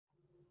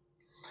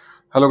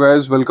Hello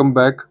guys, welcome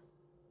back.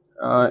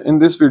 In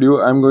this video,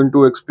 I'm going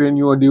to explain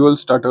you a DOL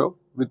starter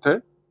with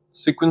a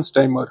sequence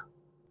timer.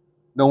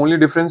 The only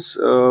difference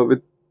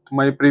with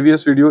my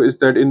previous video is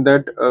that in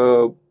that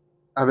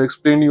I've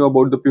explained you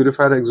about the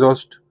purifier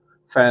exhaust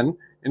fan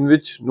in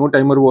which no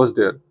timer was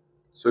there.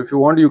 So if you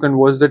want, you can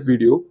watch that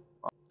video.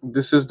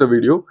 This is the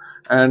video,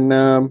 and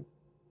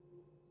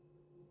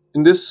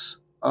in this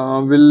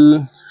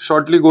we'll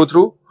shortly go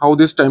through how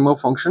this timer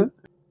function.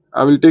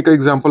 I will take an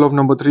example of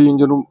number 3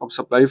 engine room of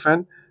supply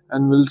fan,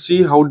 and we'll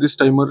see how this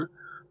timer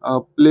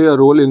play a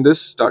role in this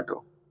starter.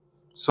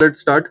 So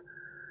let's start.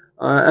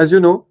 As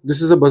you know,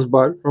 this is a bus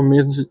bar from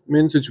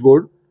main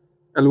switchboard.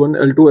 L1,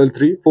 L2,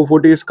 L3,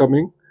 440 is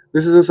coming.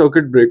 This is a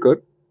circuit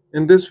breaker.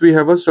 In this we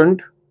have a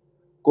shunt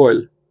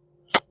coil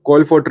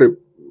for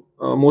trip,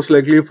 most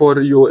likely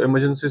for your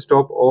emergency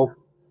stop or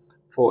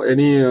for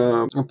any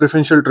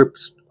preferential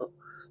trips.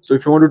 So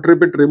if you want to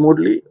trip it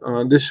remotely,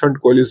 this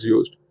shunt coil is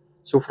used.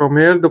 So from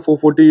here the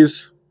 440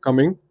 is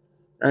coming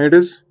and it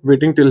is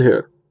waiting till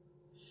here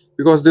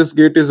because this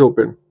gate is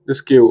open, this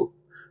KO.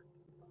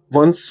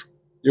 Once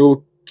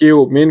your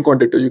KO main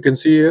contactor, you can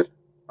see here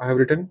I have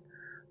written,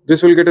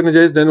 this will get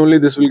energized, then only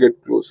this will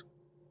get closed.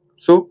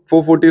 So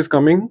 440 is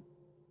coming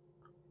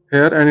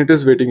here and it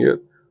is waiting here.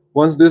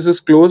 Once this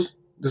is closed,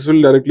 this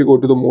will directly go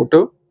to the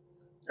motor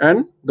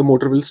and the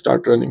motor will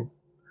start running.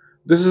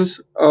 This is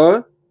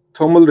a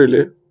thermal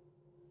relay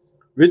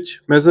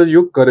which measures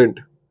your current,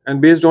 and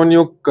based on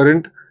your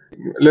current,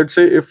 let's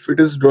say if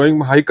it is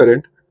drawing high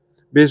current,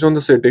 based on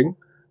the setting,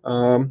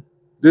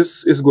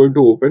 this is going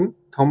to open,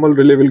 thermal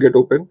relay will get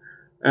open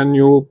and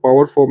your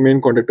power for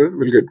main contactor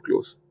will get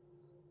closed.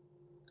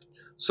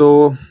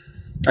 So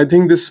I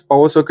think this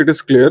power circuit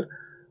is clear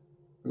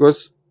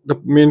because the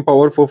main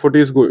power 440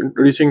 is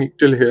reaching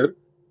till here.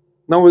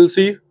 Now we'll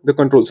see the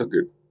control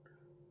circuit.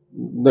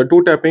 The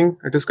two tapping,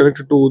 it is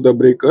connected to the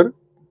breaker.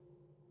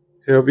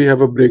 Here we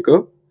have a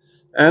breaker,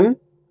 and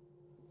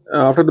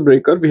after the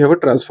breaker we have a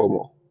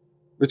transformer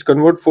which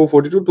convert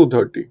 440 to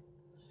 230,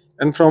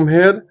 and from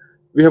here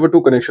we have a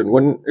two connection.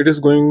 One, it is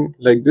going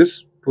like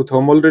this to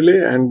thermal relay,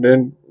 and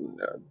then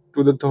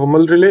to the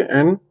thermal relay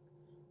and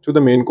to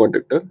the main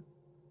contactor,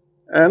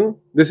 and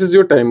this is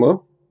your timer,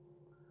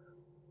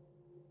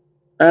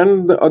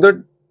 and the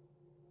other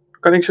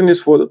connection is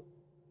for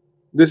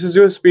this is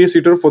your space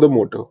heater for the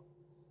motor.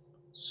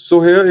 So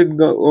here it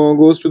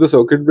goes to the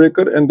circuit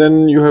breaker, and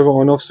then you have an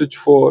on off switch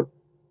for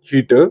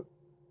heater,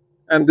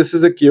 and this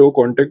is a KO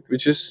contact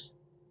which is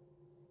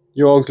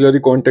your auxiliary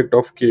contact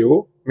of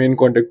KO main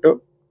contactor.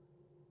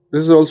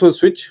 This is also a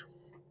switch,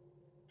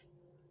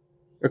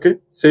 okay,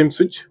 same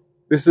switch.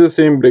 This is the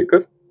same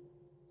breaker,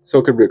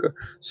 circuit breaker.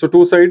 So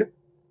two side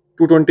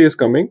 220 is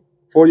coming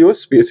for your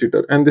space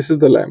heater, and this is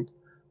the lamp.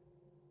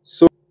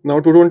 So now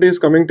 220 is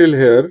coming till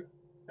here,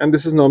 and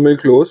this is normally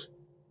closed,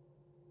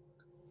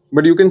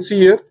 but you can see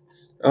here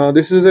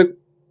this is a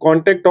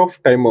contact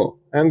of timer,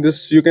 and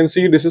this you can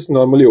see this is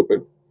normally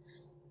open.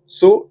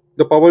 So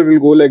the power will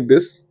go like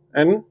this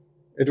and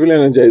it will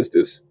energize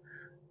this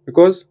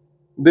because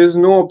there is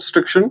no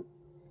obstruction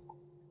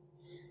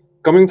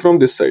coming from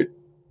this side.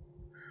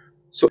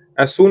 So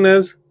as soon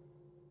as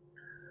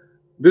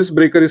this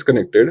breaker is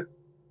connected,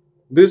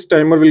 this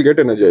timer will get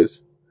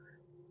energized,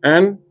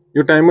 and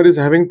your timer is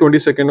having 20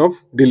 seconds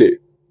of delay.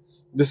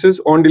 This is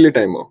on delay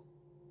timer.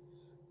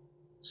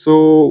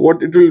 So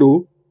what it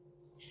will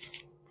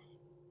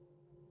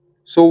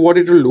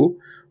do,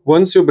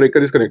 once your breaker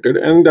is connected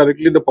and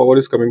directly the power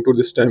is coming to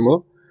this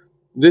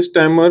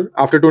timer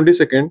after 20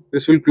 seconds,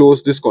 this will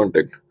close this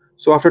contact.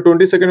 So after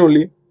 20 seconds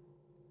only,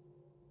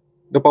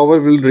 the power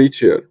will reach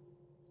here.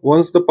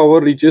 Once the power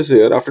reaches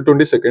here after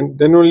 20 seconds,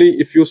 then only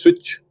if you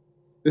switch,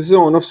 this is an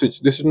on off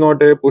switch, this is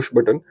not a push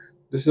button,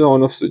 this is an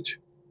on off switch.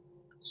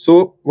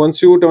 So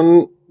once you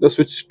turn the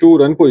switch to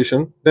run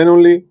position, then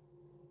only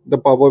the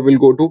power will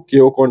go to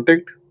KO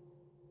contact.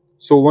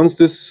 So once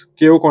this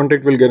KO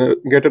contact will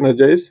get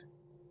energized,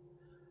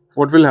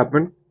 what will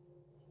happen?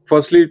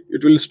 Firstly,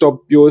 it will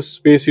stop your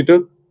space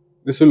heater.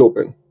 This will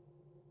open.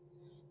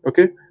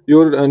 Okay,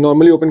 your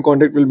normally open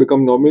contact will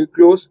become normally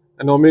closed,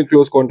 and normally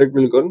closed contact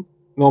will become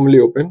normally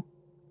open.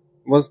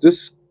 Once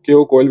this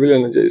KO coil will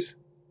energize,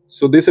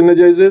 so this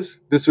energizes,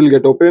 this will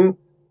get open,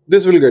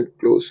 this will get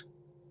closed.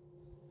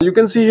 You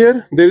can see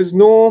here there is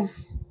no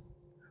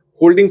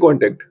holding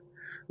contact.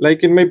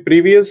 Like in my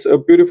previous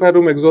purifier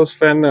room exhaust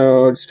fan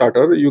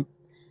starter,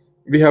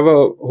 we have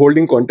a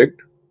holding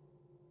contact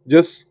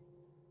just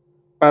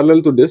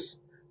parallel to this,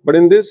 but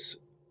in this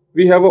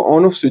we have a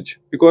on off switch,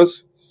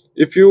 because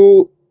if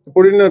you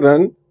put it in a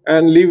run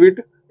and leave it,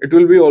 it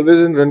will be always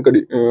in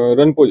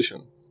run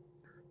position.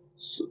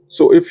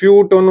 So if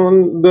you turn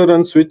on the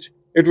run switch,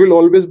 it will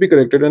always be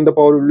connected and the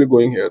power will be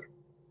going here.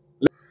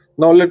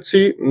 Now let's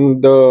see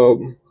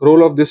the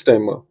role of this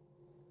timer.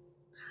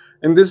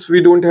 In this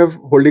we don't have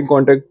holding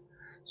contact,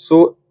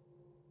 so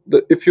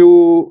if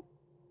you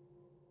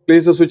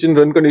place the switch in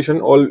run condition,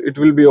 it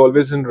will be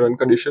always in run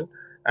condition,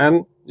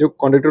 and your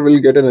contactor will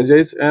get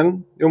energized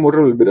and your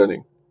motor will be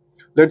running.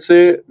 Let's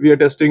say we are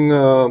testing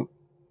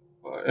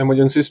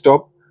emergency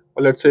stop,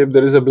 or let's say if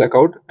there is a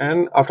blackout,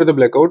 and after the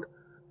blackout,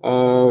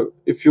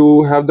 if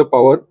you have the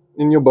power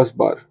in your bus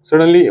bar,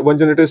 suddenly one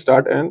generator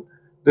start and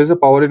there's a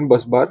power in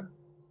bus bar,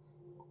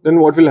 then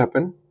what will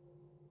happen?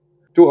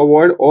 To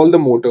avoid all the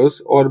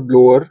motors or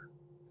blower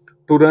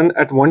to run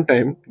at one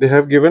time, they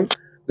have given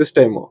this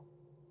timer.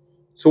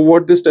 So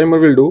what this timer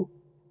will do,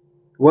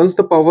 once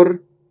the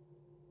power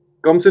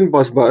comes in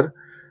bus bar,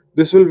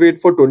 this will wait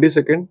for 20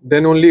 seconds,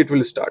 then only it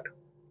will start.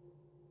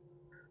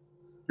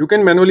 You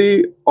can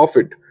manually off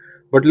it,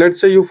 but let's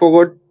say you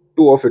forgot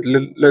to off it.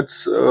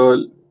 Let's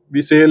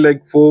we say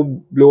like 4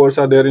 blowers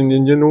are there in the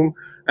engine room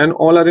and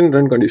all are in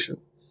run condition,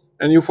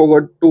 and you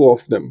forgot to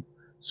off them.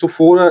 So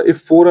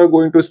if 4 are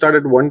going to start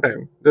at one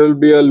time, there will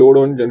be a load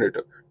on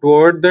generator. To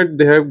avoid that,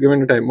 they have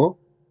given a timer.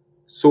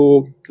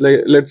 So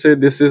like let's say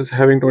this is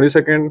having 20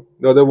 second,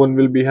 the other one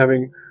will be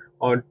having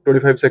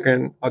 25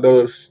 second,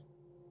 others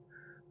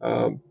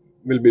uh,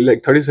 will be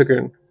like 30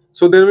 second.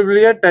 So there will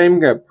be a time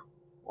gap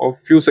of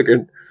few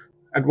seconds.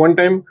 At one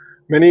time,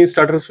 many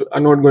starters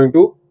are not going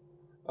to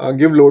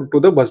give load to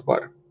the bus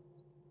bar.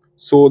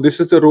 So this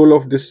is the role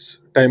of this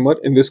timer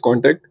in this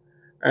context,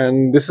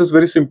 and this is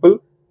very simple.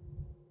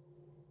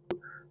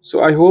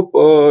 So I hope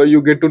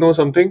you get to know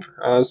something.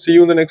 See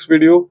you in the next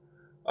video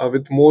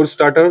with more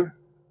starter.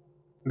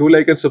 Do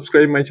like and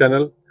subscribe my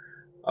channel.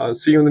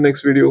 See you in the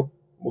next video.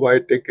 Bye.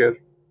 Take care.